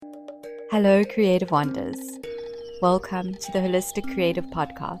Hello, Creative Wonders. Welcome to the Holistic Creative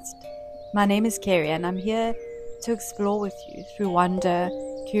Podcast. My name is Carrie, and I'm here to explore with you through wonder,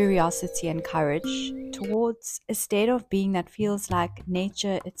 curiosity, and courage towards a state of being that feels like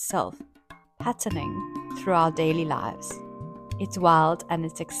nature itself, patterning through our daily lives. It's wild and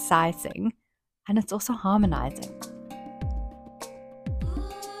it's exciting, and it's also harmonizing.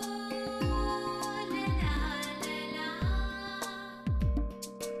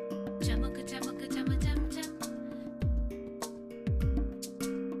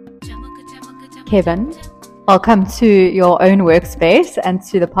 Kevin, welcome to your own workspace and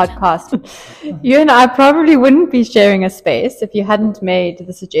to the podcast. You and I probably wouldn't be sharing a space if you hadn't made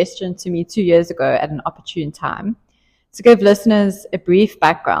the suggestion to me 2 years ago at an opportune time. To give listeners a brief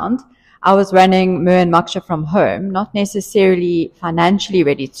background, I was running Mur and Moksha from home, not necessarily financially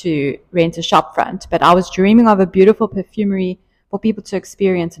ready to rent a shop front, but I was dreaming of a beautiful perfumery for people to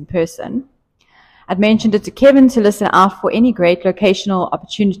experience in person. I'd mentioned it to Kevin to listen out for any great locational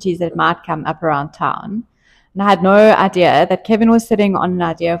opportunities that might come up around town. And I had no idea that Kevin was sitting on an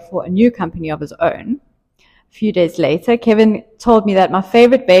idea for a new company of his own. A few days later, Kevin told me that my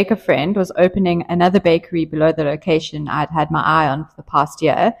favorite baker friend was opening another bakery below the location I'd had my eye on for the past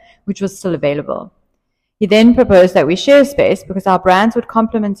year, which was still available. He then proposed that we share space because our brands would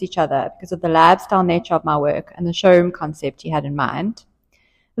complement each other because of the lab-style nature of my work and the showroom concept he had in mind.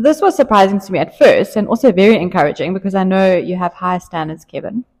 This was surprising to me at first and also very encouraging because I know you have high standards,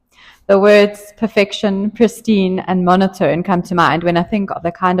 Kevin. The words perfection, pristine, and monotone come to mind when I think of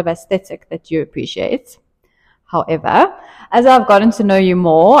the kind of aesthetic that you appreciate. However, as I've gotten to know you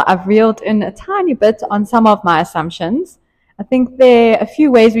more, I've reeled in a tiny bit on some of my assumptions. I think there are a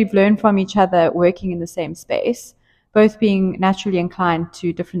few ways we've learned from each other working in the same space, both being naturally inclined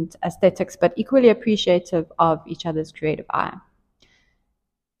to different aesthetics, but equally appreciative of each other's creative eye.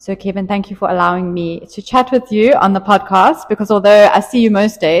 So Kevin, thank you for allowing me to chat with you on the podcast, because although I see you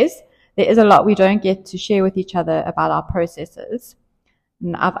most days, there is a lot we don't get to share with each other about our processes.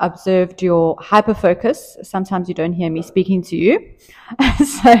 And I've observed your hyper-focus. Sometimes you don't hear me speaking to you.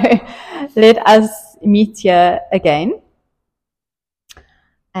 So let us meet here again.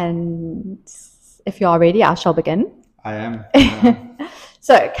 And if you are ready, I shall begin. I am.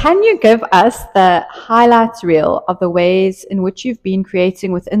 So can you give us the highlights reel of the ways in which you've been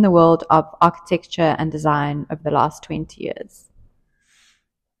creating within the world of architecture and design over the last 20 years?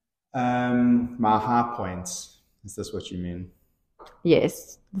 My high points. Is this what you mean?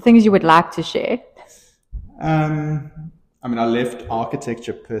 Yes. The things you would like to share. I left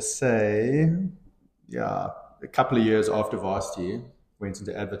architecture per se, a couple of years after varsity, went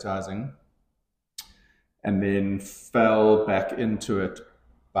into advertising, and then fell back into it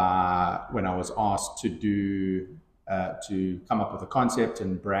when I was asked to come up with a concept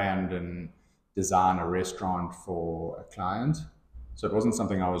and brand and design a restaurant for a client. So it wasn't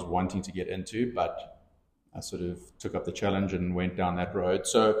something I was wanting to get into, but I sort of took up the challenge and went down that road.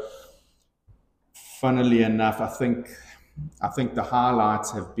 So funnily enough, I think the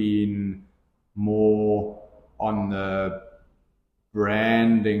highlights have been more on the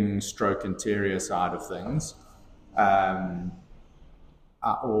branding stroke interior side of things.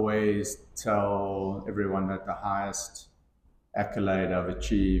 I always tell everyone that the highest accolade I've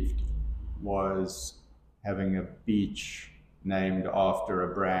achieved was having a beach named after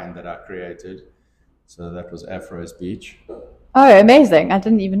a brand that I created. So that was Afro's Beach. Oh, amazing. I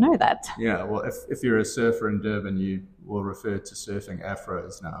didn't even know that. Yeah, well, if you're a surfer in Durban, you will refer to surfing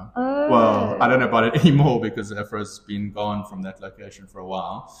Afros now. Oh. Well, I don't know about it anymore because Afro's been gone from that location for a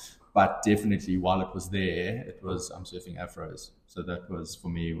while. But definitely while it was there, I'm surfing Afros. So that was, for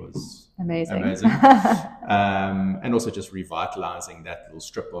me, was amazing. And also just revitalizing that little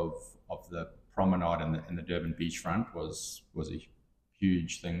strip of the promenade and the Durban beachfront was a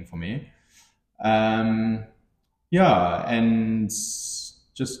huge thing for me. And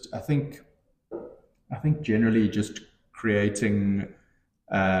just I think generally just creating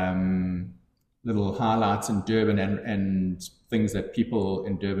little highlights in Durban and things that people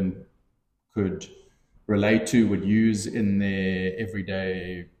in Durban could relate to, would use in their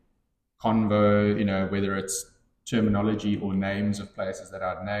everyday convo, whether it's terminology or names of places that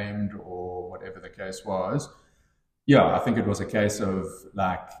I'd named or whatever the case was. Yeah, I think it was a case of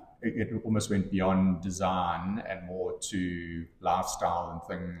like, it almost went beyond design and more to lifestyle and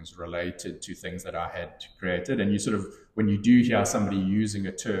things related to things that I had created. And you sort of, when you do hear somebody using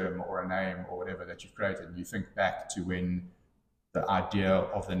a term or a name or whatever that you've created, you think back to when the idea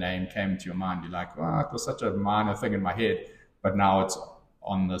of the name came to your mind. You're like, well, it was such a minor thing in my head, but now it's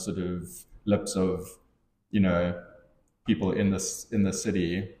on the sort of lips of, people in the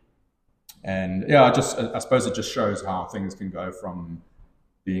city. And yeah, I suppose it just shows how things can go from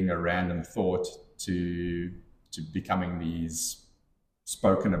being a random thought to becoming these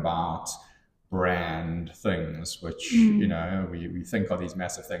spoken about brand things, which we think are these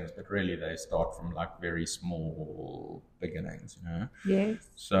massive things, but really they start from like very small beginnings. Yes.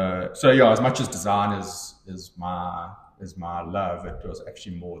 So yeah, as much as design is my love, it was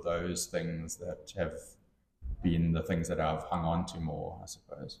actually more those things that have been the things that I've hung on to more, I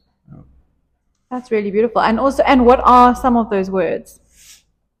suppose. Yeah. That's really beautiful. And also, and what are some of those words?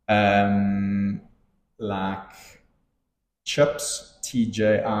 Like chips,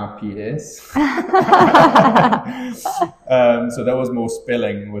 TJRPS. So that was more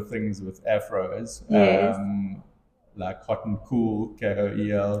spelling with things with afros. Yes. Like hot and cool,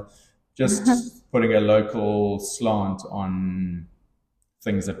 KOEL. Just putting a local slant on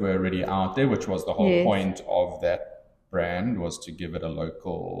things that were already out there, which was the whole point of that brand, was to give it a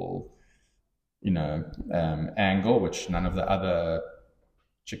local angle, which none of the other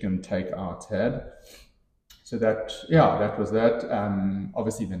chicken takeouts had. So that was that.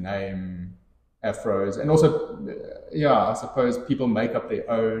 Obviously the name Afros, and also I suppose people make up their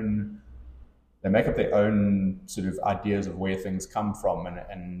own sort of ideas of where things come from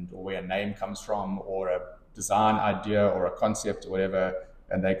and where a name comes from, or a design idea or a concept or whatever,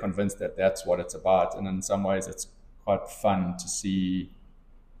 and they're convinced that that's what it's about. And in some ways it's quite fun to see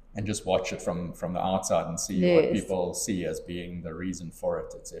and just watch it from the outside and see what people see as being the reason for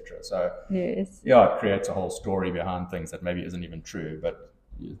it, etc. So it creates a whole story behind things that maybe isn't even true, but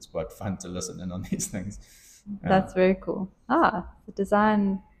it's quite fun to listen in on these things. That's very cool. The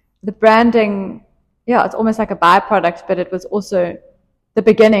design, the branding, it's almost like a byproduct, but it was also the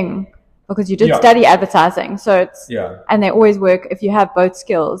beginning, because you did study advertising, so it's and they always work. If you have both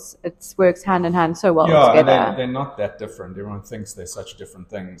skills, it works hand in hand so well together. And they're not that different. Everyone thinks they're such different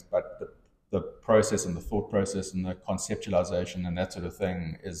things, but the process and the thought process and the conceptualization and that sort of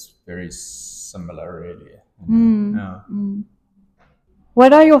thing is very similar, really.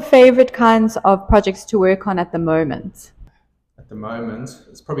 What are your favorite kinds of projects to work on at the moment? At the moment,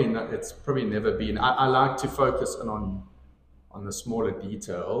 it's probably never been. I like to focus on the smaller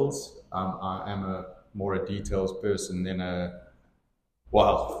details. I am more a details person than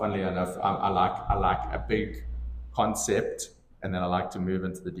funnily enough, I like a big concept, and then I like to move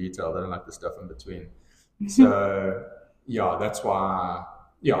into the detail. I don't like the stuff in between. So that's why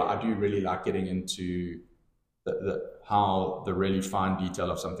I do really like getting into how the really fine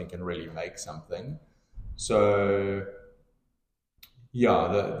detail of something can really make something. So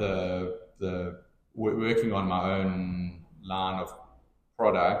the working on my own line of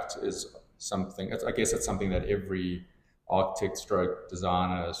product is something. I guess it's something that every architect, stroke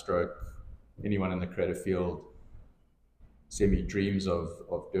designer, stroke anyone in the creative field semi dreams of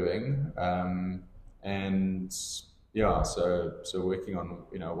doing. So working on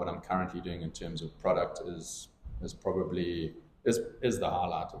what I'm currently doing in terms of product is probably is the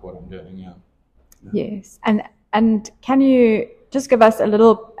highlight of what I'm doing. Yes, and can you just give us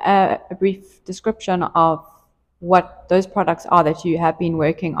a brief description of what those products are that you have been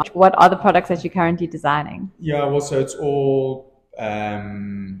working on? What are the products that you're currently designing? So it's all,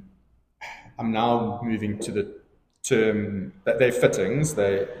 I'm now moving to the term that they're fittings,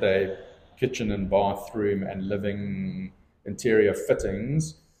 they kitchen and bathroom and living interior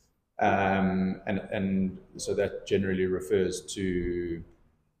fittings. And so that generally refers to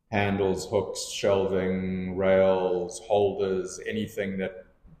handles, hooks, shelving, rails, holders, anything that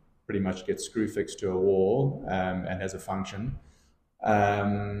pretty much gets screw fixed to a wall and has a function. But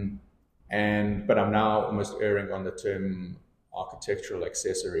I'm now almost erring on the term architectural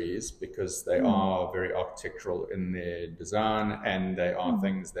accessories, because they are very architectural in their design, and they are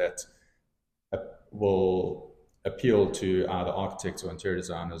things that will appeal to either architects or interior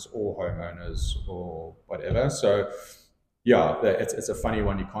designers or homeowners or whatever. So it's a funny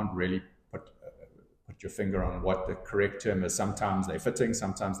one. You can't really put your finger on what the correct term is. Sometimes they're fittings,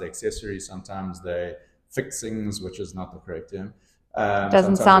 sometimes they're accessories, sometimes they're fixings, which is not the correct term.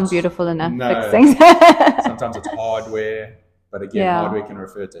 Doesn't sound beautiful enough. No, fixings. Sometimes it's hardware, but again, hardware can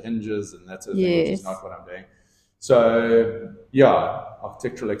refer to hinges and that sort of thing, which is not what I'm doing. So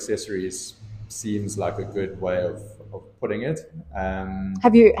architectural accessories seems like a good way of putting it.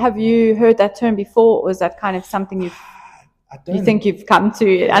 Have you heard that term before, or is that kind of something you think you've come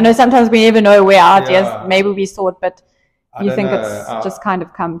to? I know sometimes we never know where our ideas maybe we thought, but you think it's just kind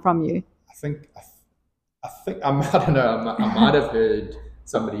of come from you. I think I don't know. I might have heard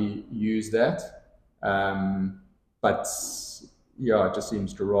somebody use that, but it just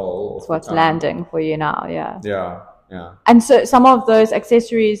seems to roll. It's what's landing for you now. Yeah. And so some of those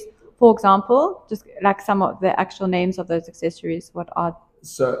accessories, for example, just like some of the actual names of those accessories? What are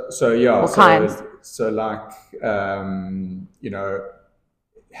kinds? So like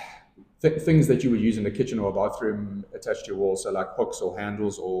things that you would use in the kitchen or a bathroom attached to your wall, so like hooks or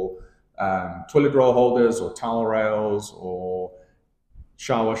handles or toilet roll holders or towel rails or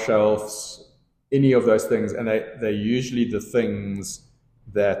shower shelves, any of those things. And they're usually the things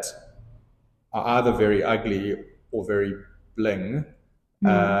that are either very ugly or very bling.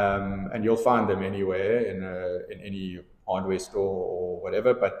 And you'll find them anywhere in any hardware store or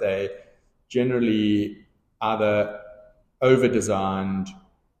whatever, but they generally either over-designed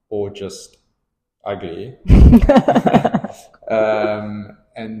or just ugly.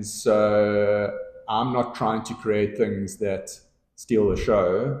 And so I'm not trying to create things that steal the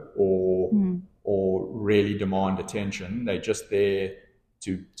show or really demand attention. They're just there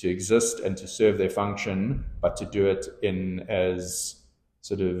to exist and to serve their function, but to do it in as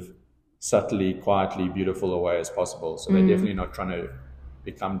sort of subtly, quietly beautiful a way as possible. So they're definitely not trying to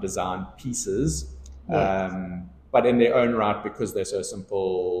become design pieces. Yes. But in their own right, because they're so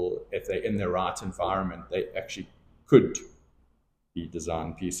simple, if they're in the right environment, they actually could be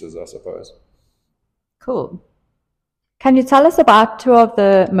design pieces, I suppose. Cool. Can you tell us about two of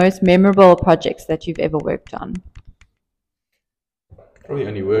the most memorable projects that you've ever worked on? Probably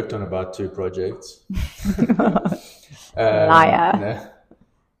only worked on about 2 projects. Liar.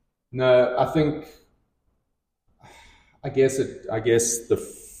 No, I guess the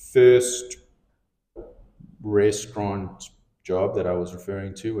first restaurant job that I was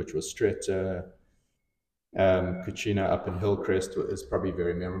referring to, which was Stretta Cucina up in Hillcrest, is probably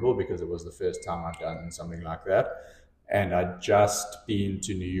very memorable because it was the first time I'd done something like that. And I'd just been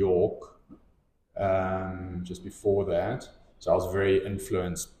to New York just before that. So I was very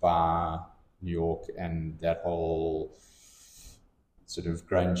influenced by New York and that whole sort of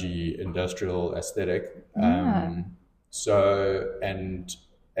grungy industrial aesthetic. So, and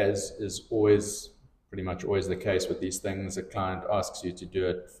as is pretty much always the case with these things, a client asks you to do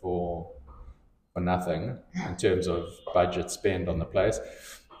it for nothing in terms of budget spend on the place.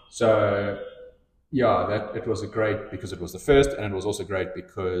 So yeah, it was because it was the first, and it was also great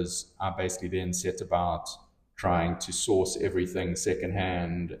because I basically then set about trying to source everything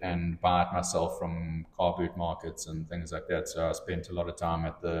secondhand and buy it myself from car boot markets and things like that. So I spent a lot of time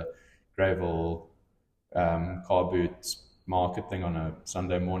at the Greyville car boot market thing on a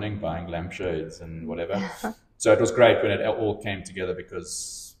Sunday morning buying lampshades and whatever. So it was great when it all came together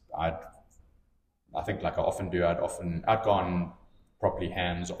because I think like I often do, I'd gone properly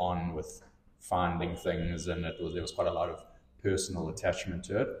hands-on with finding things, and there was quite a lot of personal attachment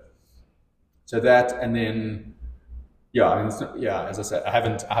to it. So that, and then as I said, I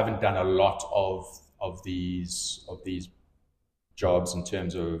haven't done a lot of these jobs in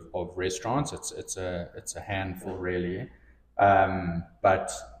terms of restaurants. It's a handful really.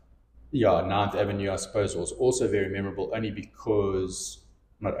 But yeah, Ninth Avenue, I suppose, was also very memorable because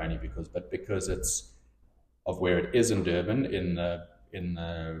it's of where it is in Durban, in the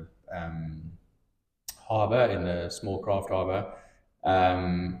harbour, in the small craft harbour.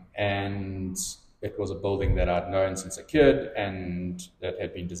 And it was a building that I'd known since a kid and that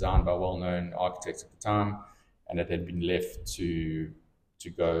had been designed by well-known architects at the time, and it had been left to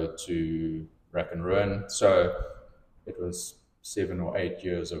go to rack and ruin. So it was 7 or 8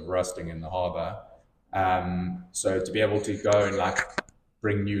 years of rusting in the harbour. So to be able to go and like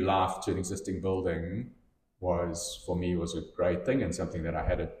bring new life to an existing building was a great thing and something that I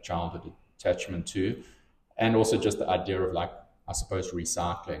had a childhood attachment to. And also just the idea of like, I suppose,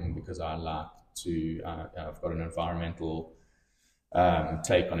 recycling, because I like to, I've got an environmental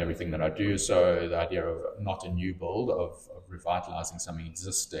take on everything that I do. So the idea of not a new build, of revitalizing something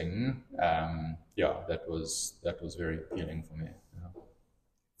existing, that was very appealing for me.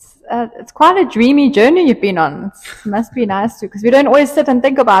 It's quite a dreamy journey you've been on. It must be nice too, because we don't always sit and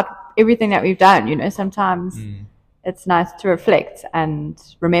think about everything that we've done. You know, sometimes it's nice to reflect and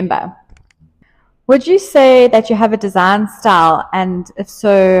remember. Would you say that you have a design style, and if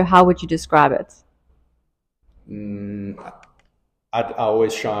so, how would you describe it? I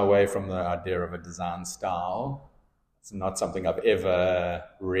always shy away from the idea of a design style. It's not something I've ever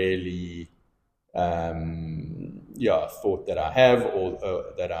really thought that I have or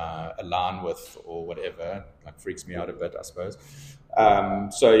that I align with or whatever. Like, freaks me out a bit, I suppose.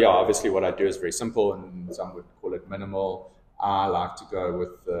 Obviously what I do is very simple, and some would call it minimal. I like to go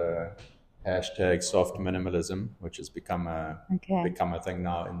with the hashtag soft minimalism, which has become a thing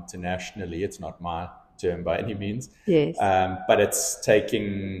now internationally. It's not my term by any means. Yes. But it's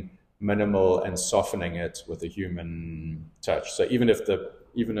taking minimal and softening it with a human touch. So even if the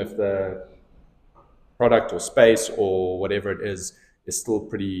even if the product or space or whatever it is still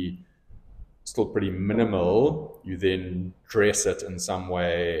pretty minimal, you then dress it in some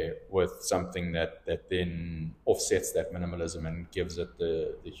way with something that then offsets that minimalism and gives it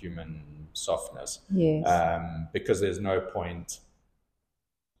the human softness. Yes. Because there's no point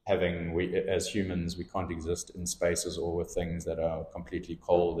as humans, we can't exist in spaces or with things that are completely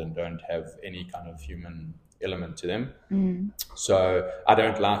cold and don't have any kind of human element to them. So I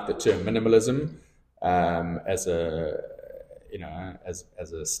don't like the term minimalism as a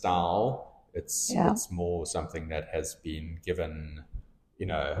style. It's more something that has been given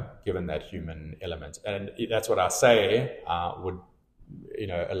that human element, and that's what I say would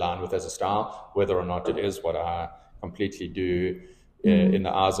align with as a style. Whether or not it is what I completely do in the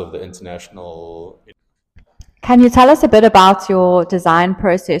eyes of the international. Can you tell us a bit about your design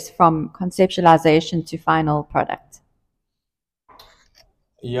process from conceptualization to final product?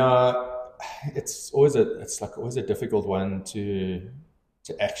 Yeah, it's always a difficult one to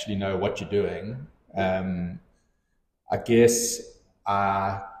actually know what you're doing. I guess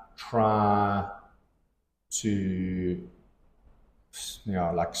I try to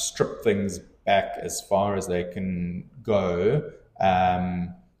strip things back as far as they can go,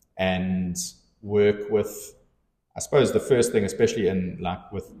 and work with, I suppose the first thing, especially in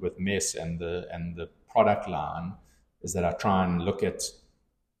with Mess and the product line, is that I try and look at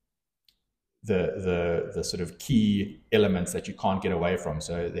the sort of key elements that you can't get away from.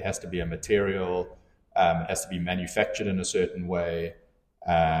 So there has to be a material, it has to be manufactured in a certain way,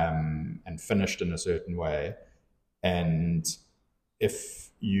 and finished in a certain way. And if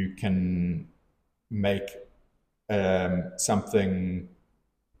you can make something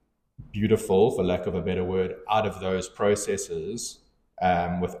beautiful, for lack of a better word, out of those processes,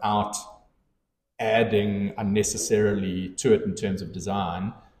 without adding unnecessarily to it in terms of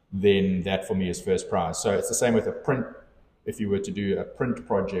design, then that for me is first prize. So it's the same with a print. If you were to do a print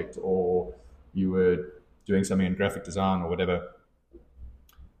project, or you were doing something in graphic design or whatever,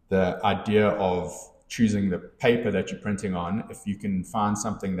 the idea of choosing the paper that you're printing on, if you can find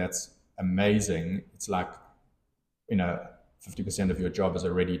something that's amazing, it's like, 50% of your job is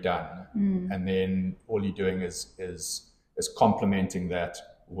already done. And then all you're doing is complementing that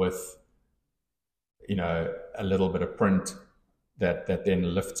with, a little bit of print that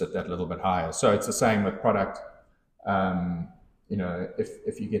then lifts it that little bit higher. So it's the same with product.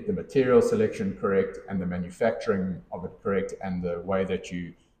 If you get the material selection correct and the manufacturing of it correct and the way that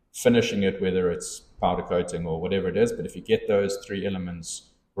you finishing it, whether it's powder coating or whatever it is, but if you get those three elements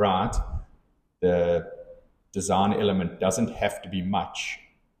right, the design element doesn't have to be much.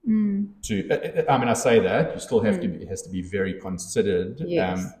 I say that you still have to be, it has to be very considered,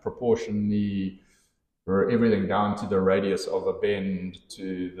 proportionally, for everything down to the radius of a bend,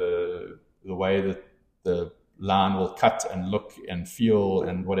 to the way that the line will cut and look and feel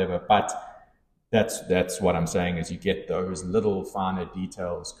and whatever. But that's what I'm saying, is you get those little finer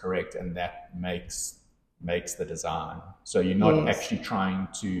details correct, and that makes the design. So you're not actually trying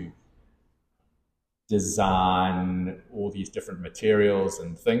to design all these different materials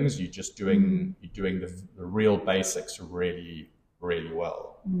and things. You're just doing the real basics really, really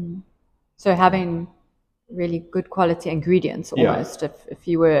well. So having really good quality ingredients, almost. If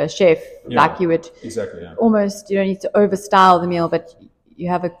you were a chef, like you would almost, you don't need to overstyle the meal, but you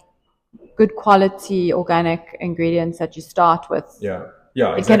have a good quality organic ingredients that you start with.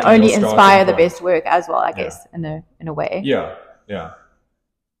 It can only inspire the best work as well, I guess, in a way.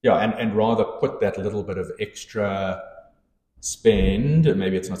 And rather put that little bit of extra spend,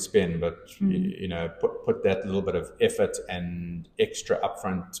 maybe it's not spend, but put that little bit of effort and extra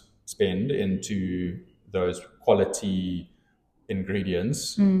upfront spend into those quality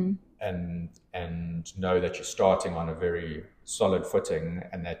ingredients, and know that you're starting on a very solid footing,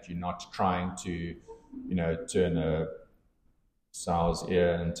 and that you're not trying to turn a sow's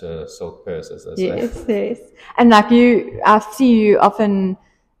ear into silk purse, as they say. Yes. And I see you often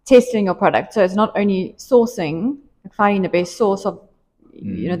testing your product, so it's not only sourcing, finding the best source of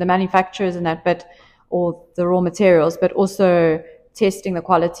the manufacturers and that, but or the raw materials, but also testing the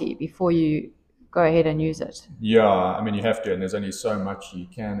quality before you go ahead and use it. You have to, and there's only so much you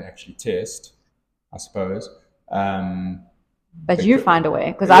can actually test, I suppose. But you find a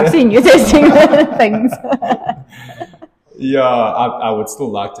way, because I've seen you testing things. I would still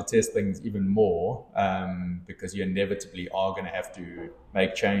like to test things even more, because you inevitably are going to have to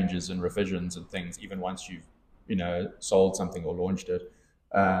make changes and revisions and things, even once you've sold something or launched it.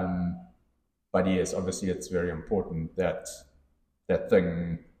 But yes, obviously it's very important that that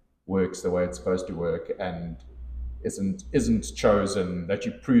thing works the way it's supposed to work, and isn't chosen, that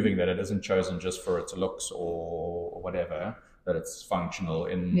you're proving that it isn't chosen just for its looks or whatever, that it's functional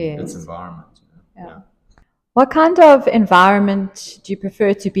in its environment. Yeah. What kind of environment do you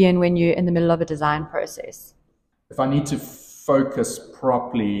prefer to be in when you're in the middle of a design process? If I need to focus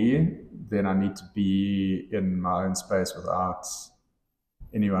properly, then I need to be in my own space without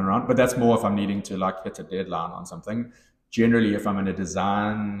anyone around. But that's more if I'm needing to like hit a deadline on something. Generally, if I'm in a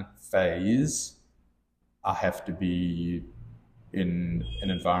design phase, I have to be in an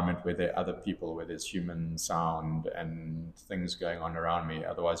environment where there are other people, where there's human sound and things going on around me.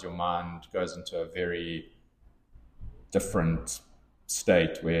 Otherwise, your mind goes into a very different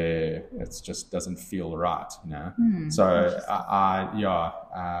state where it just doesn't feel right, you know. So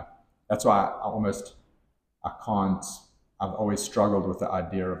that's why I can't. I've always struggled with the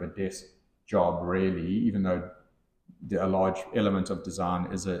idea of a desk job, really, even though a large element of design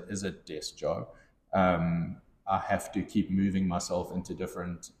is a desk job. I have to keep moving myself into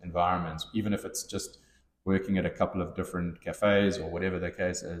different environments, even if it's just working at a couple of different cafes or whatever the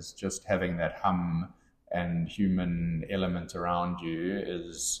case is. Just having that hum and human element around you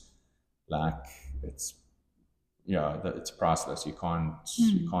is like, it's priceless. You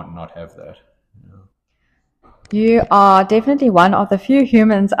can't not have that. You are definitely one of the few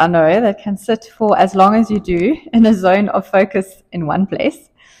humans I know that can sit for as long as you do in a zone of focus in one place.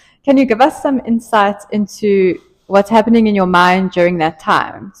 Can you give us some insights into what's happening in your mind during that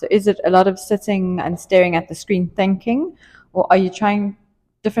time? So is it a lot of sitting and staring at the screen thinking, or are you trying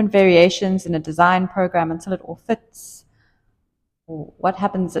different variations in a design program until it all fits? Or what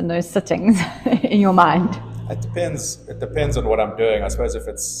happens in those sittings in your mind? It depends on what I'm doing. I suppose if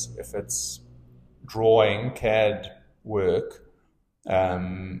it's drawing CAD work,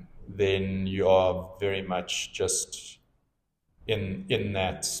 then you are very much just in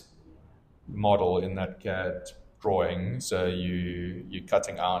that model, in that CAD drawing. So you're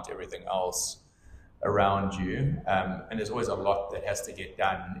cutting out everything else around you, and there's always a lot that has to get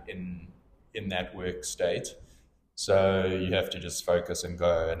done in that work state. So you have to just focus and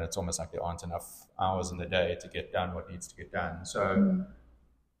go, and it's almost like there aren't enough hours in the day to get done what needs to get done. So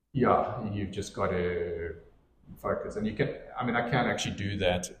you've just got to focus, and I can actually do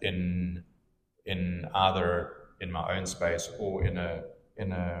that in either in my own space or in a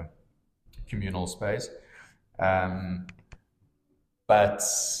communal space. But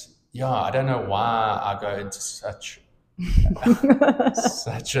I don't know why I go into such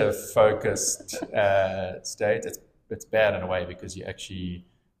a focused state. It's bad in a way, because you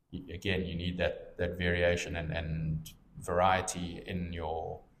need that variation and variety in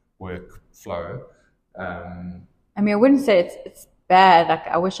your workflow. I wouldn't say it's bad. Like,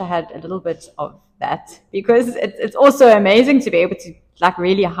 I wish I had a little bit of that, because it's also amazing to be able to like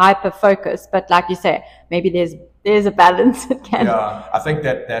really hyper focus. But like you say, maybe there's a balance. I think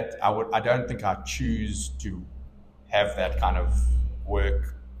that I don't think I choose to have that kind of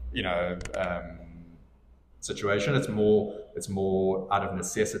work, situation. It's more out of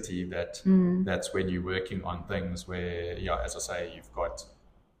necessity that's when you're working on things where, as I say,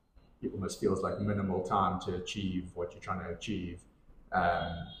 it almost feels like minimal time to achieve what you're trying to achieve.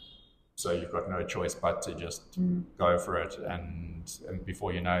 So you've got no choice but to just go for it. And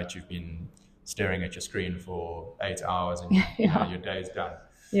before you know it, you've been staring at your screen for 8 hours and your day's done.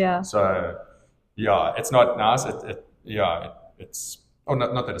 Yeah. So, it's not nice. It's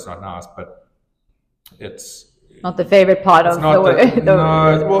not that it's not nice, but it's not the favorite part of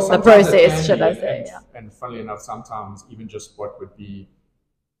the process, should I say. And funnily enough, sometimes even just what would be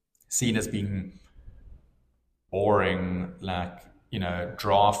seen as being boring, like,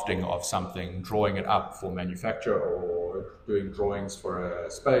 drafting of something, drawing it up for manufacture or doing drawings for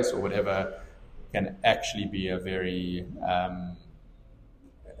a space or whatever, can actually be a very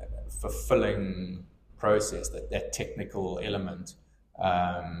fulfilling process, that technical element.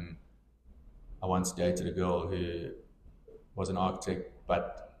 I once dated a girl who was an architect,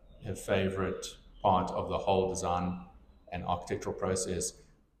 but her favorite part of the whole design and architectural process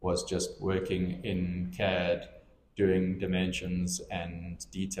was just working in CAD, doing dimensions and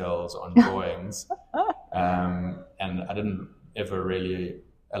details on drawings. And I didn't ever really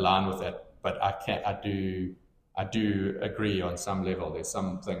align with that, but I do agree on some level. There's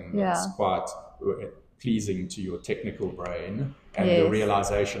something that's quite pleasing to your technical brain, and the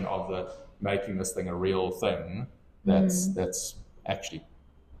realization of making this thing a real thing, that's actually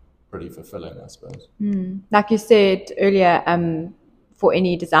pretty fulfilling, I suppose. Like you said earlier, for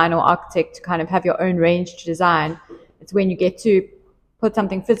any designer or architect to kind of have your own range to design, it's when you get to put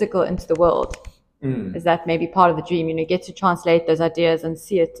something physical into the world. Is that maybe part of the dream? You get to translate those ideas and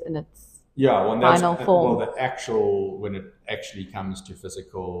see it in its Yeah, well, final form. well, the actual, when it actually comes to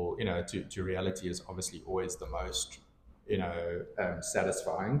physical, to reality, is obviously always the most,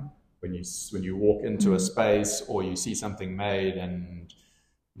 satisfying when you walk into a space or you see something made and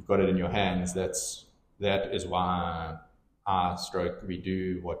you've got it in your hands. That is why we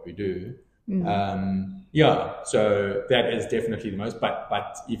do what we do. Yeah, so that is definitely the most.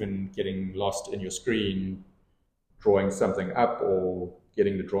 But even getting lost in your screen, drawing something up or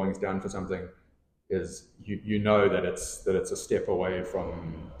getting the drawings down for something, is you know that it's a step away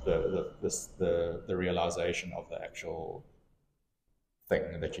from the realization of the actual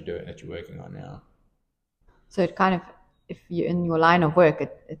thing that you're working on now. So it kind of, if you're in your line of work,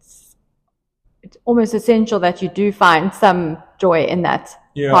 it's almost essential that you do find some joy in that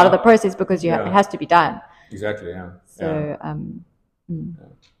part of the process, because it has to be done. Exactly. Yeah. So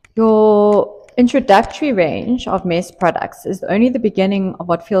your introductory range of Mess products is only the beginning of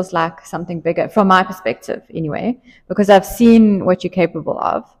what feels like something bigger, from my perspective anyway, because I've seen what you're capable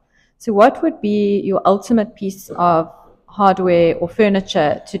of. So what would be your ultimate piece of hardware or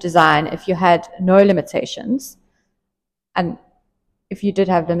furniture to design if you had no limitations? And if you did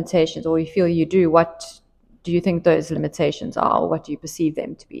have limitations, or you feel you do, what do you think those limitations are, or what do you perceive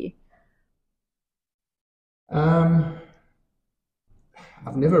them to be?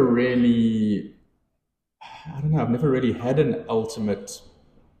 I've never really, I don't know, I've never really had an ultimate,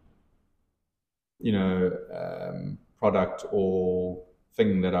 product or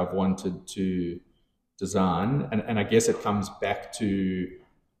thing that I've wanted to design. And I guess it comes back to,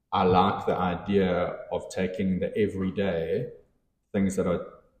 I like the idea of taking the everyday things that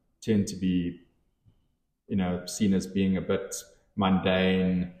tend to be, seen as being a bit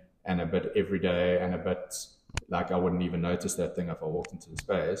mundane and a bit everyday and a bit like I wouldn't even notice that thing if I walked into the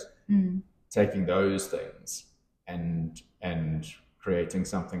space. Taking those things and creating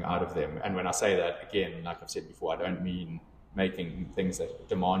something out of them. And when I say that, again, like I've said before, I don't mean making things that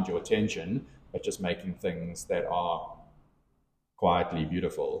demand your attention, but just making things that are quietly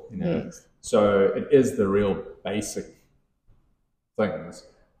beautiful. Yes. So it is the real basic things.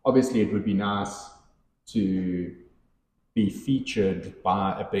 Obviously, it would be nice to be featured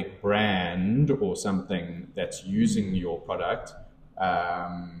by a big brand or something that's using your product.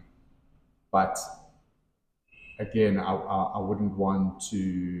 But again, I wouldn't want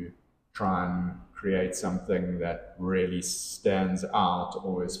to try and create something that really stands out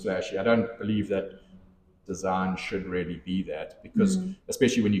or is flashy. I don't believe that design should really be that, because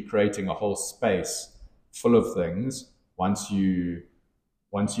especially when you're creating a whole space full of things, once you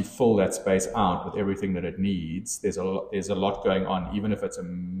fill that space out with everything that it needs, there's a lot going on. Even if it's a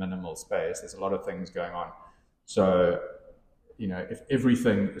minimal space, there's a lot of things going on. So, if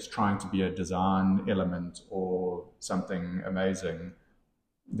everything is trying to be a design element or something amazing,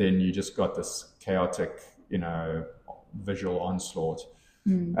 then you just got this chaotic, visual onslaught.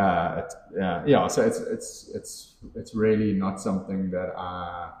 So it's really not something that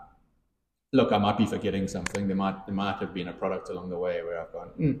look, I might be forgetting something. There might have been a product along the way where I've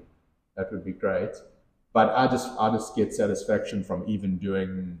gone, that would be great. But I just get satisfaction from even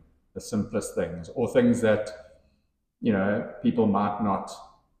doing the simplest things, or things that, people might not,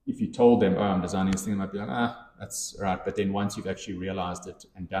 if you told them, oh, I'm designing this thing, they might be like, that's right. But then once you've actually realized it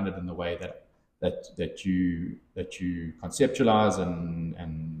and done it in the way that you conceptualize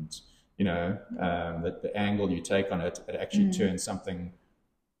and that the angle you take on it actually turns something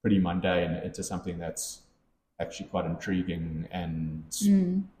pretty mundane into something that's actually quite intriguing. And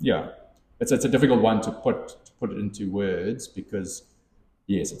it's a difficult one to put it into words, because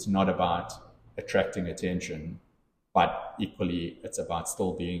yes, it's not about attracting attention, but equally it's about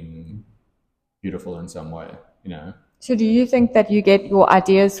still being beautiful in some way, So do you think that you get your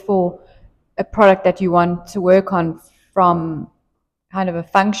ideas for a product that you want to work on from kind of a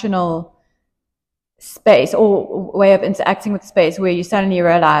functional space or way of interacting with space, where you suddenly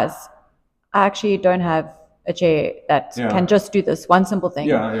realize, I actually don't have a chair that can just do this one simple thing?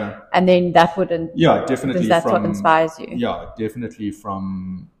 And then that wouldn't, definitely, that's what inspires you. Definitely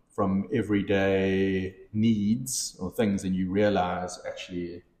from everyday needs or things, and you realize,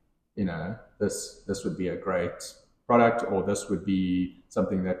 actually, this would be a great product, or this would be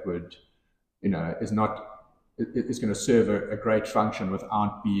something that would, is going to serve a great function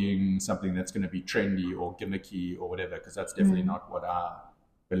without being something that's going to be trendy or gimmicky or whatever, because that's definitely not what I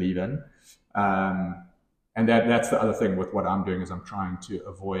believe in. And that's the other thing with what I'm doing, is I'm trying to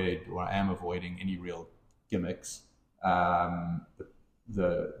avoid, or I am avoiding, any real gimmicks.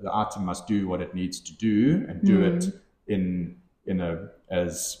 The item must do what it needs to do, and do it in a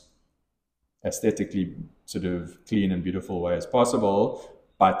as aesthetically sort of clean and beautiful way as possible,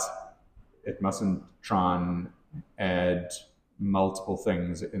 but it mustn't try and add multiple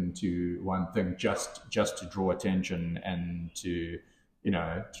things into one thing just to draw attention and to,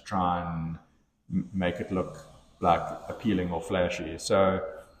 to try and make it look like appealing or flashy. So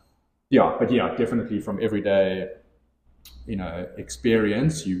definitely from everyday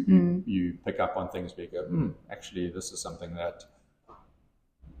experience, you pick up on things where you go, actually this is something that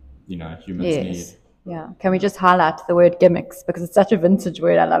humans need. Yeah. Can we just highlight the word gimmicks, because it's such a vintage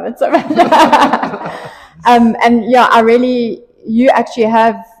word? I love it so much. You actually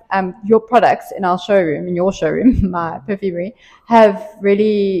have your products in our showroom, in your showroom, my perfumery, have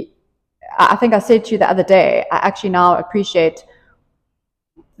really, I think I said to you the other day, I actually now appreciate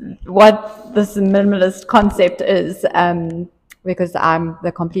what this minimalist concept is, because I'm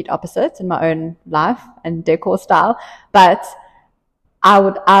the complete opposite in my own life and decor style. But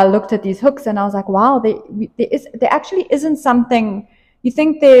I looked at these hooks and I was like, wow, there actually isn't something. You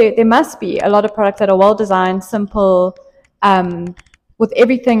think there must be a lot of products that are well designed, simple, with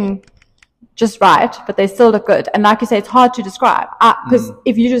everything just right, but they still look good. And like you say, it's hard to describe, because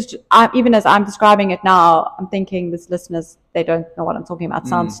if you even as I'm describing it now, I'm thinking these listeners, they don't know what I'm talking about. It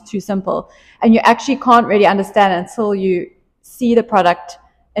sounds too simple, and you actually can't really understand until you see the product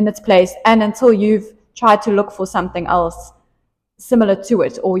in its place, and until you've tried to look for something else similar to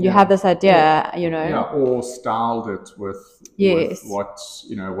it, or you have this idea, or styled it with what's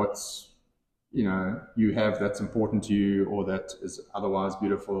you have that's important to you, or that is otherwise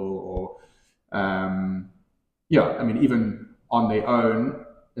beautiful, or even on their own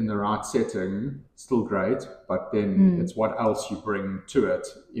in the right setting, still great, but then it's what else you bring to it,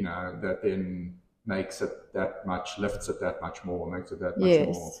 that then makes it that much, lifts it that much more, makes it that much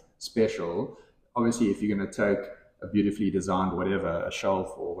more special. Obviously, if you're going to take a beautifully designed whatever, a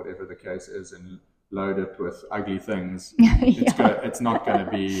shelf or whatever the case is, and load it with ugly things, it's not going to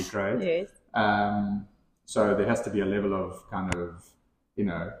be great. Yes. So there has to be a level of kind of,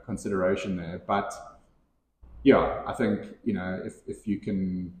 consideration there. But I think, if you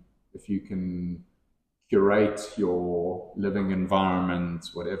can curate your living environment,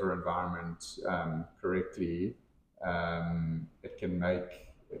 whatever environment, correctly, it can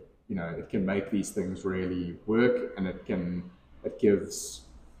make these things really work, and it gives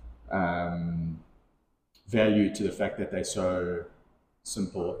value to the fact that they're so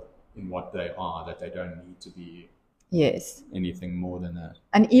simple in what they are, that they don't need to be anything more than that.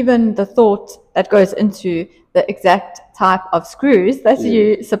 And even the thought that goes into the exact type of screws that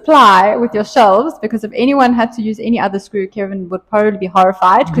you supply with your shelves, because if anyone had to use any other screw, Kevin would probably be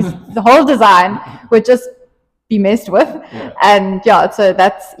horrified, because the whole design would just be messed with. And so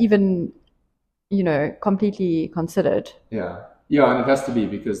that's even completely considered. And it has to be,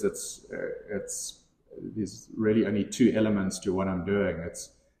 because there's really only two elements to what I'm doing.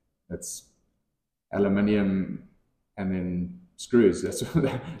 It's aluminium and then screws. That's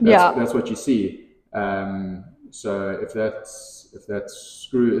what you see. So if that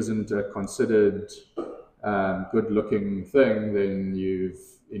screw isn't a considered good looking thing, then you've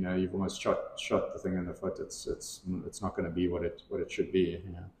almost shot the thing in the foot. It's not going to be what it should be.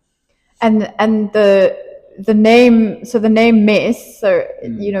 And the name, so the name Mess. So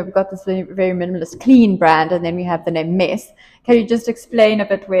we've got this very, very minimalist, clean brand, and then we have the name Mess. Can you just explain a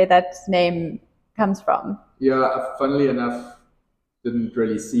bit where that name comes from? Funnily enough, didn't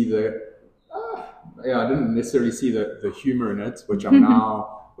really see I didn't necessarily see the humor in it, which I'm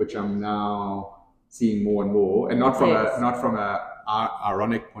now seeing more and more, and not from a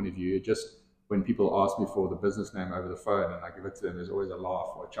ironic point of view. Just when people ask me for the business name over the phone and I give it to them, there's always a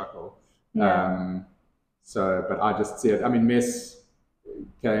laugh or a chuckle. But I just see it. I mean, Mess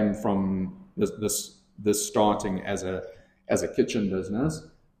came from this starting as a kitchen business,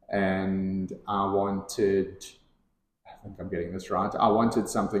 and I think I'm getting this right. I wanted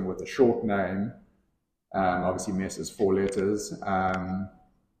something with a short name. Obviously, Mess is 4 letters,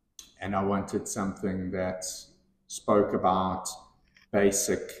 and I wanted something that spoke about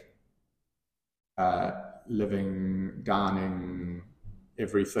basic living, dining,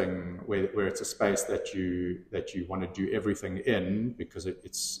 everything, where it's a space that you want to do everything in, because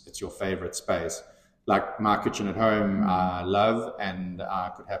it's your favorite space. Like my kitchen at home, I love, and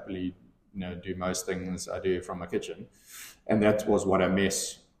I could happily do most things I do from my kitchen, and that was what a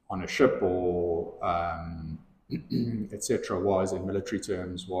mess on a ship or etc. was, in military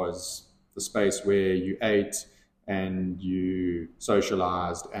terms, was the space where you ate and you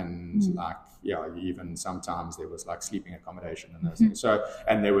socialized, and even sometimes there was like sleeping accommodation and those things. So,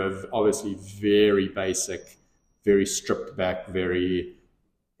 and they were obviously very basic, very stripped back, very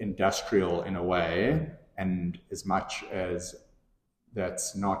industrial in a way. And as much as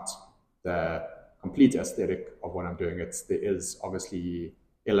that's not the complete aesthetic of what I'm doing. There is obviously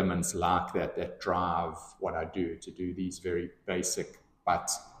elements like that drive what I do, to do these very basic but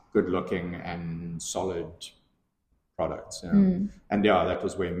good looking and solid products. And that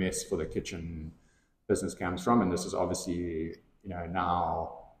was where Mess for the Kitchen business comes from. And this is obviously,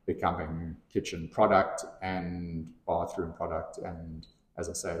 now becoming kitchen product and bathroom product, and, as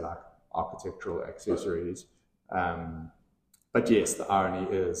I say, like architectural accessories. But yes, the irony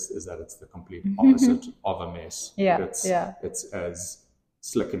is that it's the complete opposite of a mess. It's as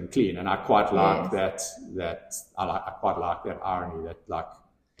slick and clean, and I quite like that. I quite like that irony, that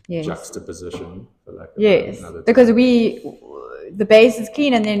juxtaposition. Because the base is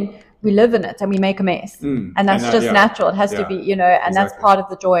clean, and then we live in it and we make a mess, and that's just natural. It has to be, and that's part of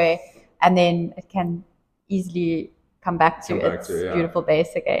the joy, and then it can easily come back to its beautiful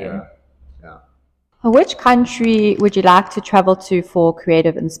base again. Which country would you like to travel to for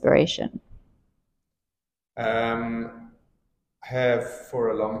creative inspiration? I have for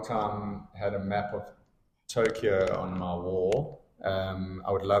a long time had a map of Tokyo on my wall.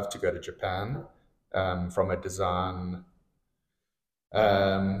 I would love to go to Japan from a design.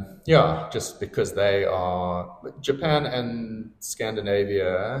 Just because Japan and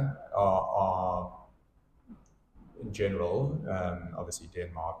Scandinavia are in general, obviously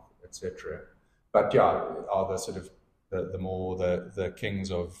Denmark, etc. But are the sort of the kings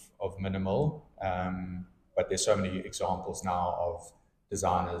of minimal. But there's so many examples now of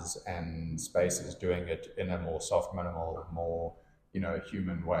designers and spaces doing it in a more soft, minimal, more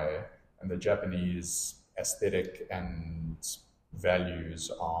human way. And the Japanese aesthetic and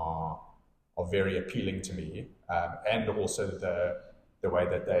values are very appealing to me, and also the way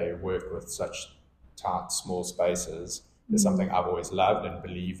that they work with such tight, small spaces is something I've always loved and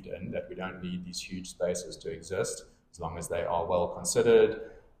believed in, that we don't need these huge spaces to exist as long as they are well considered.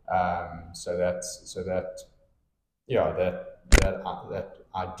 So that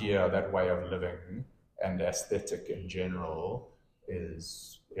idea, that way of living and aesthetic in general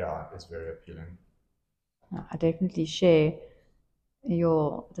is very appealing. I definitely share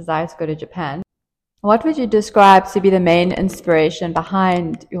your desire to go to Japan. What would you describe to be the main inspiration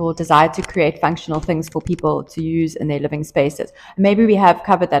behind your desire to create functional things for people to use in their living spaces? Maybe we have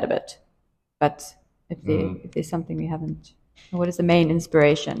covered that a bit, but if there's something we haven't, what is the main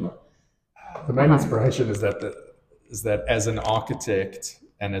inspiration? The main inspiration is that as an architect,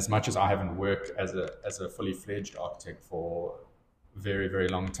 and as much as I haven't worked as a fully fledged architect for a very, very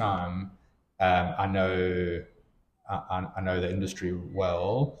long time, I know the industry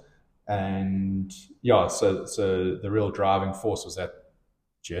well. And so the real driving force was that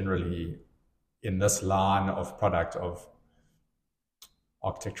generally in this line of product of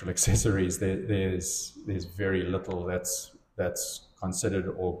architectural accessories, there's very little that's considered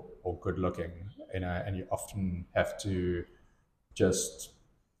or good looking, and you often have to just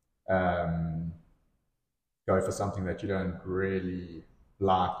go for something that you don't really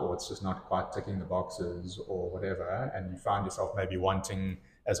like, or it's just not quite ticking the boxes or whatever, and you find yourself maybe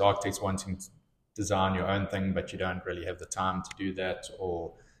as architects wanting to design your own thing, but you don't really have the time to do that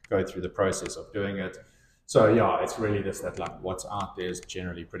or go through the process of doing it. So it's really just that, like, what's out there is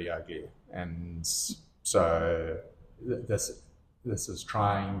generally pretty ugly, and so this is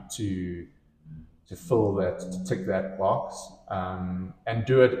trying to fill that, to tick that box, and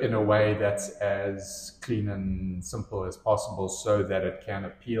do it in a way that's as clean and simple as possible, so that it can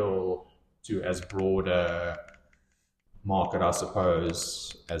appeal to as broad a market, I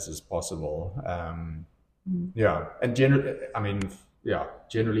suppose, as is possible. And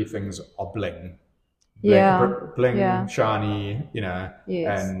generally things are bling, shiny,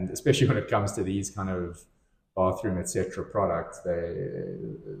 and especially when it comes to these kind of bathroom, etc. products,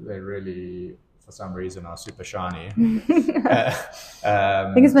 they really, for some reason, are super shiny.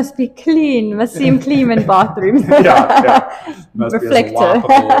 Things must be clean, must seem clean in bathrooms. Must reflective. Be as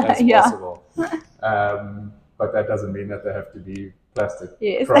wipeable as possible. But that doesn't mean that they have to be plastic.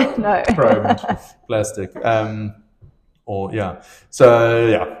 Yes, chromed plastic.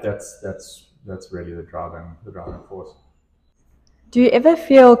 That's really the driving force. Do you ever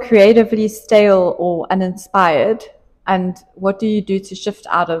feel creatively stale or uninspired? And what do you do to shift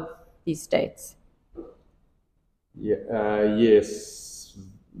out of these states? Yes,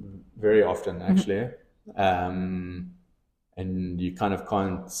 very often actually. And you kind of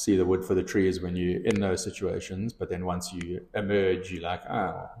can't see the wood for the trees when you're in those situations. But then once you emerge, you're like,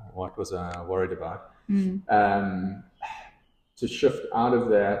 oh, what was I worried about? To shift out of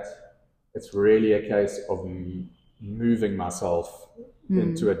that, it's really a case of moving myself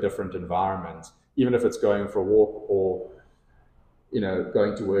into a different environment, even if it's going for a walk or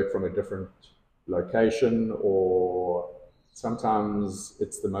going to work from a different location, or sometimes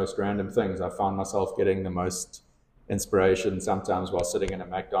it's the most random things. I found myself getting the most inspiration sometimes while sitting in a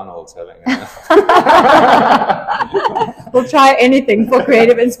McDonald's having We'll try anything for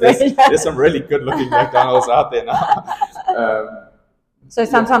creative inspiration. There's some really good looking McDonald's out there now. So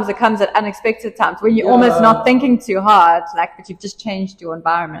sometimes it comes at unexpected times when you're almost not thinking too hard, but you've just changed your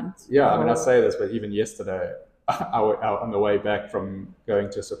environment. Yeah, I mean, I say this, but even yesterday, on the way back from going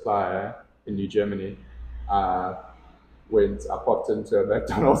to a supplier in New Germany, I popped into a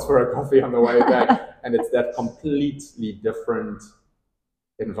McDonald's for a coffee on the way back, and it's that completely different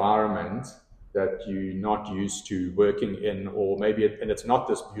environment that you're not used to working in, or maybe and it's not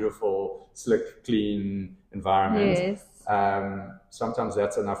this beautiful, slick, clean environment. Yes. Sometimes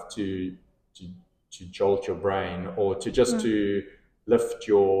that's enough to jolt your brain, or to just to lift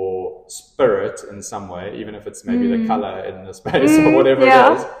your spirit in some way, even if it's maybe the color in the space or whatever it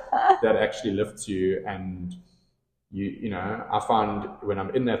is, that actually lifts you. And I find when I'm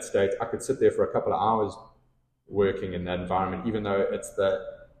in that state, I could sit there for a couple of hours working in that environment, even though it's the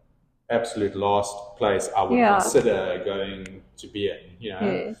absolute last place I would consider going to be in,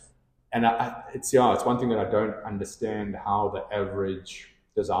 Yes. And it's one thing that I don't understand, how the average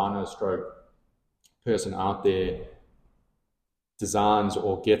designer stroke person out there designs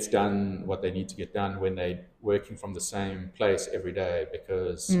or gets done what they need to get done when they're working from the same place every day,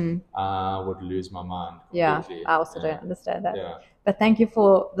 because I would lose my mind completely. Yeah, I also don't understand that. Yeah. But thank you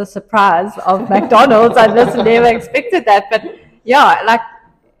for the surprise of McDonald's. I just never expected that. But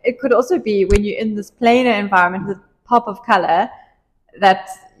it could also be when you're in this plainer environment with pop of color, that,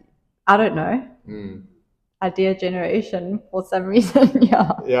 I don't know, idea generation for some reason.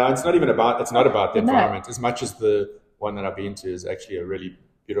 Yeah, it's not about the environment as much as the one that I've been to is actually a really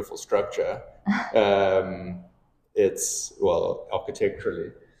beautiful structure. It's,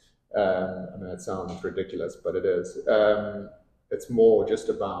 architecturally, I mean, it sounds ridiculous, but it is. It's more just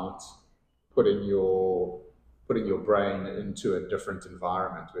about putting your brain into a different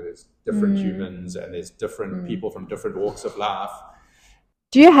environment where there's different humans and there's different people from different walks of life.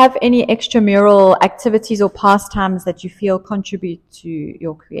 Do you have any extramural activities or pastimes that you feel contribute to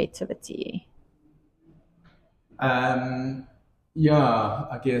your creativity? I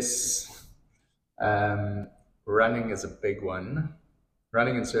guess running is a big one.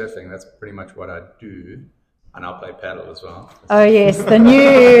 Running and surfing, that's pretty much what I do. And I'll play paddle as well. Oh yes, the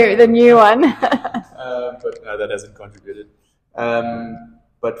new one. But no, that hasn't contributed.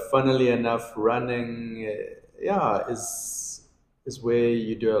 But funnily enough, running, is where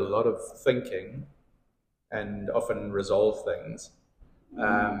you do a lot of thinking and often resolve things.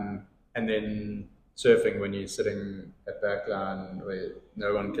 And then surfing, when you're sitting at backline where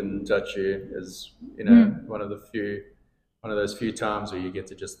no one can touch you, is one of those few times where you get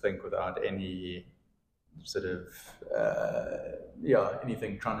to just think without any sort of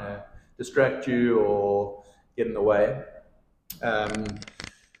anything trying to distract you or get in the way. I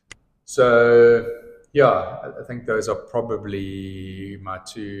think those are probably my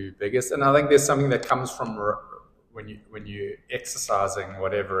two biggest. And I think there's something that comes from when you exercising,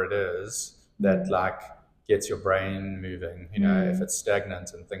 whatever it is, that gets your brain moving. If it's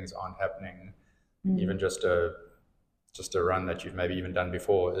stagnant and things aren't happening, even just a run that you've maybe even done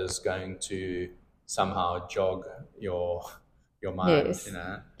before is going to somehow jog your mind. Yes.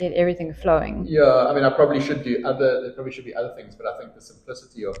 Get everything flowing. Yeah, I mean, there probably should be other things, but I think the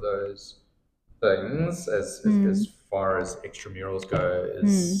simplicity of those things, as far as extramurals go,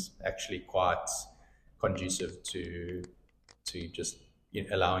 is actually quite conducive to just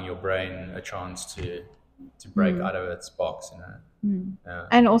allowing your brain a chance to break out of its box. Yeah.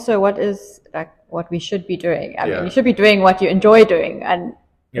 And also, what we should be doing. I mean, you should be doing what you enjoy doing, and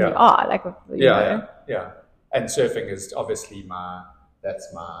you are Yeah. And surfing is obviously I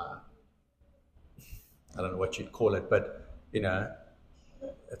don't know what you'd call it, but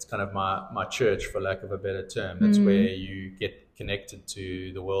it's kind of my church, for lack of a better term. It's where you get connected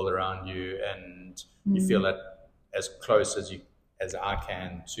to the world around you, and you feel that as close as I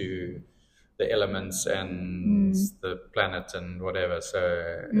can to the elements and the planet and whatever.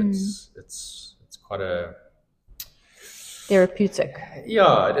 So it's quite a therapeutic.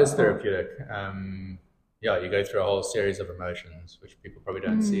 Yeah, it is therapeutic. You go through a whole series of emotions, which people probably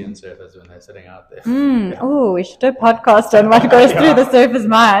don't see in surfers when they're sitting out there. Oh, we should do a podcast on what goes through the surfer's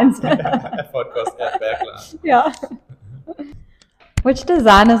mind. A podcast at Backline. Yeah. Which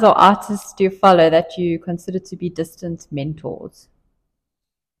designers or artists do you follow that you consider to be distant mentors?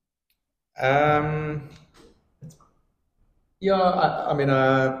 I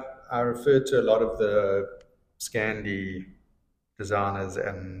refer to a lot of the Scandi designers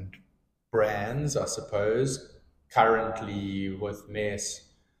and brands, I suppose. Currently with Mess,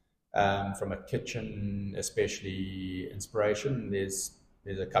 from a kitchen, especially inspiration, there's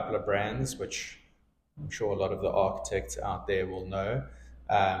a couple of brands which I'm sure a lot of the architects out there will know.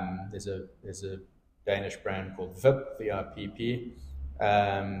 There's a Danish brand called VIP, VIPP,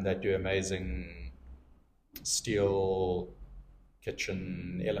 that do amazing steel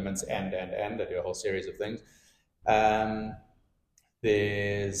kitchen elements and they do a whole series of things.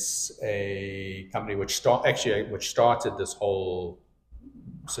 There's a company which started this whole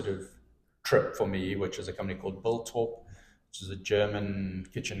sort of trip for me, which is a company called Biltorp, which is a German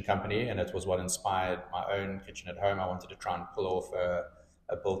kitchen company, and it was what inspired my own kitchen at home. I wanted to try and pull off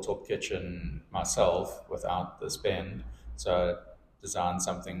a Biltorp kitchen myself without the spend, so I designed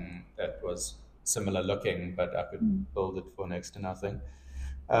something that was similar looking, but I could build it for next to nothing.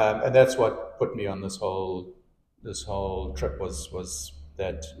 And that's what put me on this whole trip was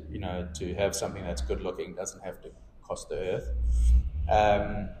that, you know, to have something that's good looking doesn't have to cost the earth.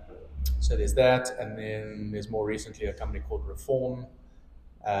 So there's that, and then there's more recently a company called Reform,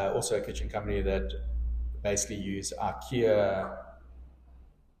 also a kitchen company that basically use IKEA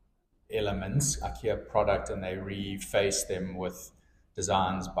elements, IKEA product, and they reface them with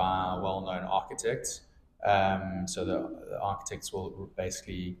designs by well-known architects. So the architects will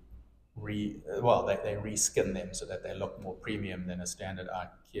basically they reskin them so that they look more premium than a standard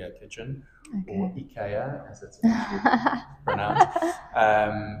IKEA kitchen, or IKEA as it's pronounced.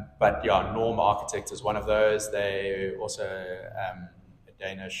 But yeah, Norm Architects is one of those. They also a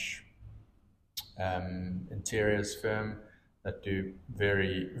Danish interiors firm that do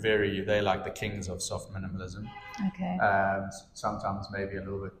they're like the kings of soft minimalism. Okay. Sometimes maybe a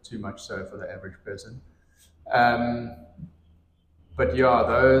little bit too much so for the average person. But yeah,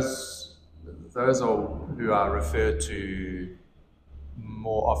 those are who I refer to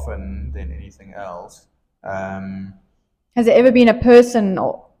more often than anything else. Has there ever been a person,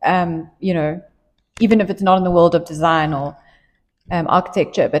 or you know, even if it's not in the world of design or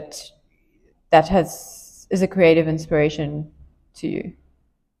architecture, but that is a creative inspiration to you?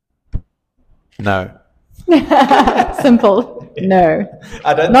 No. Simple. No.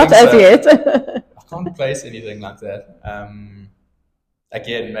 I don't not think as so. yet. I can't place anything like that.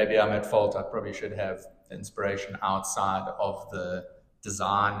 Again, maybe I'm at fault. I probably should have inspiration outside of the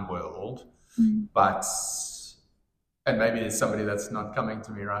design world, but, and maybe there's somebody that's not coming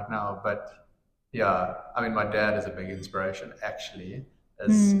to me right now, but yeah, I mean, my dad is a big inspiration, actually,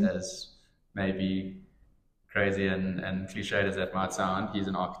 as maybe crazy and cliched as that might sound. He's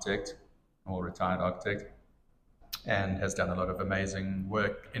an architect, or retired architect, and has done a lot of amazing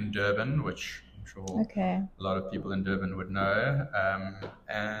work in Durban, which I'm sure a lot of people in Durban would know.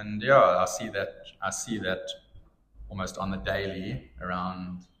 And yeah, I see that almost on the daily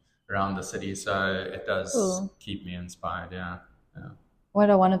around the city. So it does keep me inspired. Yeah. What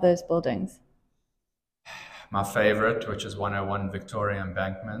are one of those buildings? My favorite, which is 101 Victoria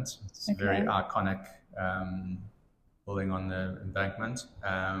Embankment. It's a very iconic building on the embankment.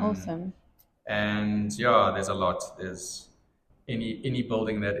 Awesome. And yeah, there's a lot. There's any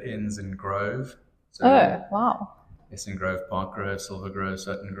building that ends in Grove. So wow. It's in Grove, Park Grove, Silver Grove,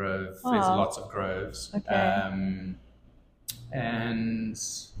 Sutton Grove. There's lots of groves. And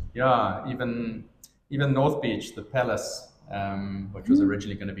yeah, even North Beach, the Palace, which was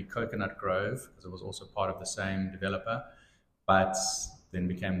originally going to be Coconut Grove, because it was also part of the same developer, but then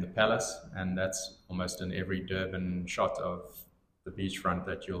became the Palace, and that's almost in every Durban shot of the beachfront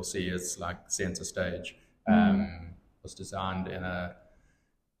that you'll see. Is like center stage. Was designed in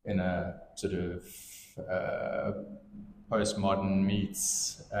a sort of postmodern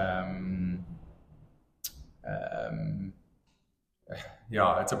meets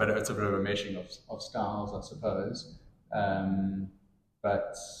yeah, it's a bit of a meshing of styles, I suppose.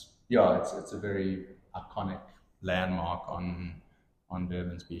 But yeah, it's a very iconic landmark on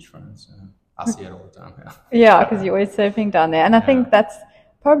Durban's beachfront. So I see it all the time. Yeah, because you're always surfing down there, and I think that's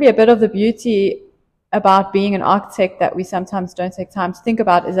probably a bit of the beauty about being an architect that we sometimes don't take time to think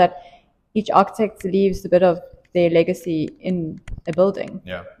about, is that each architect leaves a bit of their legacy in a building.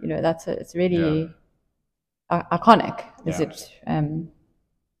 Yeah. You know, it's really iconic, is it, in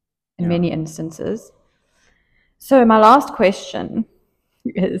many instances. So my last question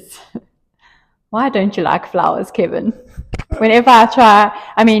is, why don't you like flowers, Kevin? Whenever I try,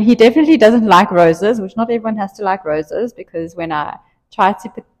 I mean, he definitely doesn't like roses, which not everyone has to like roses, because when I try to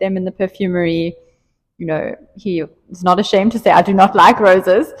put them in the perfumery, you know, he is not ashamed to say I do not like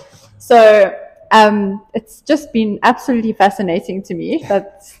roses. So it's just been absolutely fascinating to me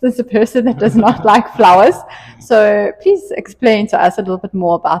that there's a person that does not like flowers. So please explain to us a little bit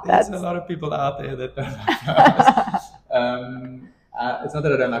more about that. There's a lot of people out there that don't like flowers. It's not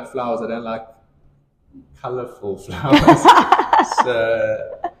that I don't like flowers, I don't like colorful flowers.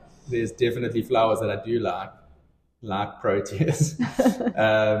 So there's definitely flowers that I do like proteas.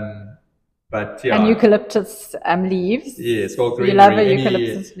 But yeah. And eucalyptus leaves. Yes, well, greenery, you love a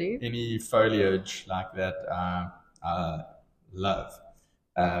eucalyptus leaf? Any foliage like that, I love.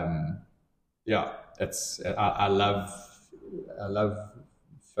 Yeah, I love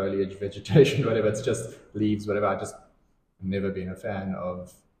foliage, vegetation, whatever. It's just leaves, whatever. I just never been a fan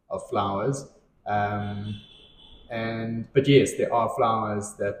of flowers. But yes, there are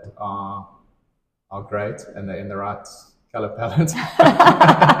flowers that are great and they're in the right color palette.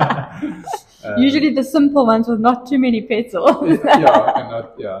 Usually the simple ones with not too many petals.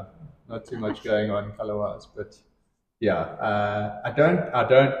 Not too much going on color-wise, but yeah, I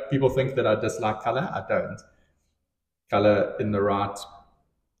don't. People think that I dislike color. I don't. Color in the right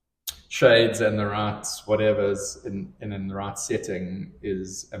shades and the right whatever's in the right setting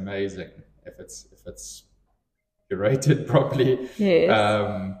is amazing. If it's curated properly. Yes.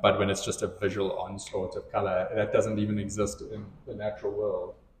 But when it's just a visual onslaught of color that doesn't even exist in the natural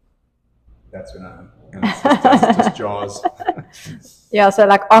world, that's when it's just jaws. Yeah, so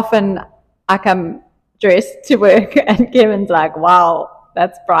like often I come dressed to work and Kevin's like, wow,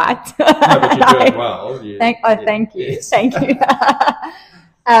 that's bright. No, but you're doing well. Thank you. Yes. Thank you.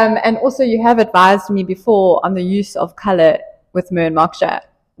 And also you have advised me before on the use of color with Mern Moksha,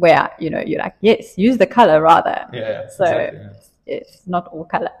 where, you're like, yes, use the color rather. Yeah. So exactly. it's not all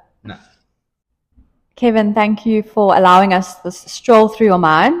color. No. Kevin, thank you for allowing us this stroll through your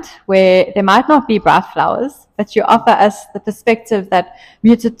mind where there might not be bright flowers, but you offer us the perspective that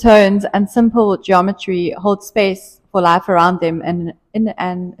muted tones and simple geometry hold space for life around them in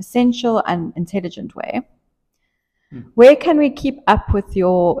an essential and intelligent way. Where can we keep up with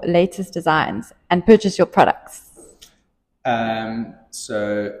your latest designs and purchase your products?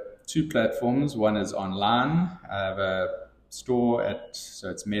 So 2 platforms. One is online. I have a store so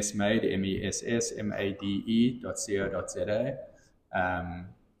it's Messmade, messmade.co.za.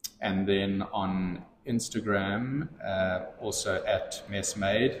 And then on Instagram, also at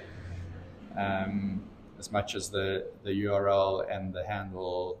Messmade. As much as the URL and the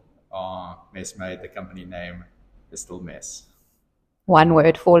handle are Messmade, the company name is still Mess. 1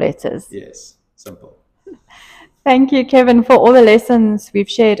 word, 4 letters. Yes, simple. Thank you, Kevin, for all the lessons we've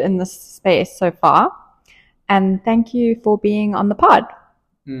shared in this space so far. And thank you for being on the pod.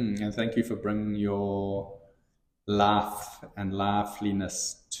 And thank you for bringing your life and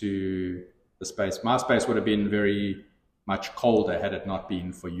liveliness to the space. My space would have been very much colder had it not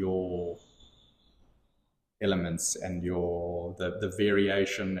been for your elements and the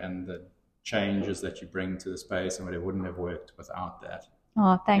variation and the changes that you bring to the space, and it wouldn't have worked without that.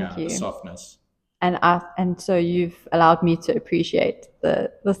 Oh, thank you. The softness. And so you've allowed me to appreciate the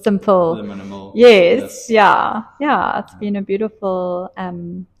simple, the minimal. Yes, yeah. It's been a beautiful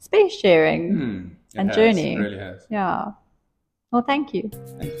space sharing and journey. It really has. Yeah. Well, thank you.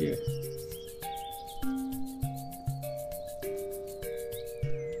 Thank you.